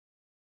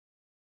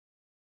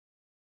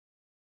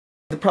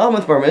problem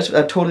with bar mitzvah,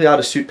 I'm totally out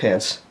of suit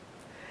pants.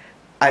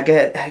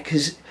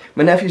 Because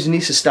my nephews and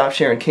nieces stopped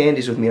sharing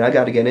candies with me, and I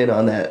got to get in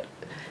on that.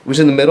 It was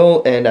in the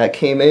middle, and I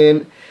came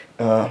in.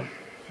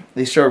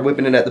 They started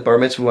whipping it at the bar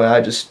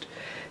mitzvah.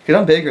 Because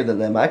I'm bigger than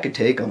them, I could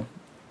take them.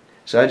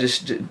 So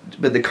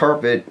but the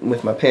carpet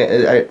with my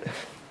pants,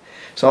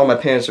 so all my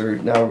pants are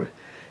now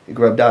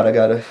grubbed out. I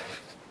gotta,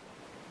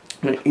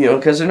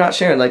 because they're not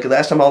sharing. Like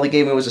last time, all they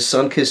gave me was a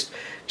Sunkist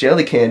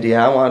Jelly Candy,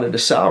 and I wanted a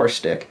sour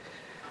stick.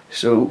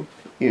 So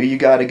you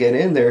got to get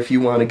in there if you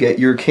want to get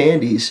your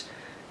candies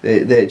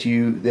that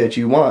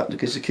you want,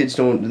 because the kids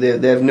don't.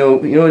 They have no.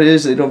 What it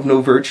is? They don't have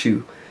no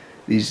virtue.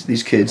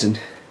 These kids, and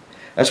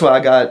that's why I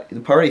got the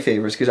party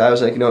favors, because I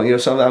was like,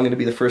 somehow I'm going to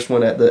be the first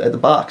one at the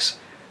box.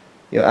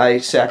 I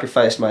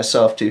sacrificed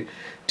myself to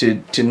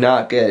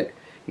not get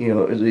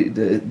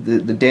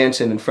the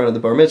dancing in front of the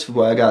bar mitzvah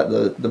boy. I got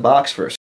the box first.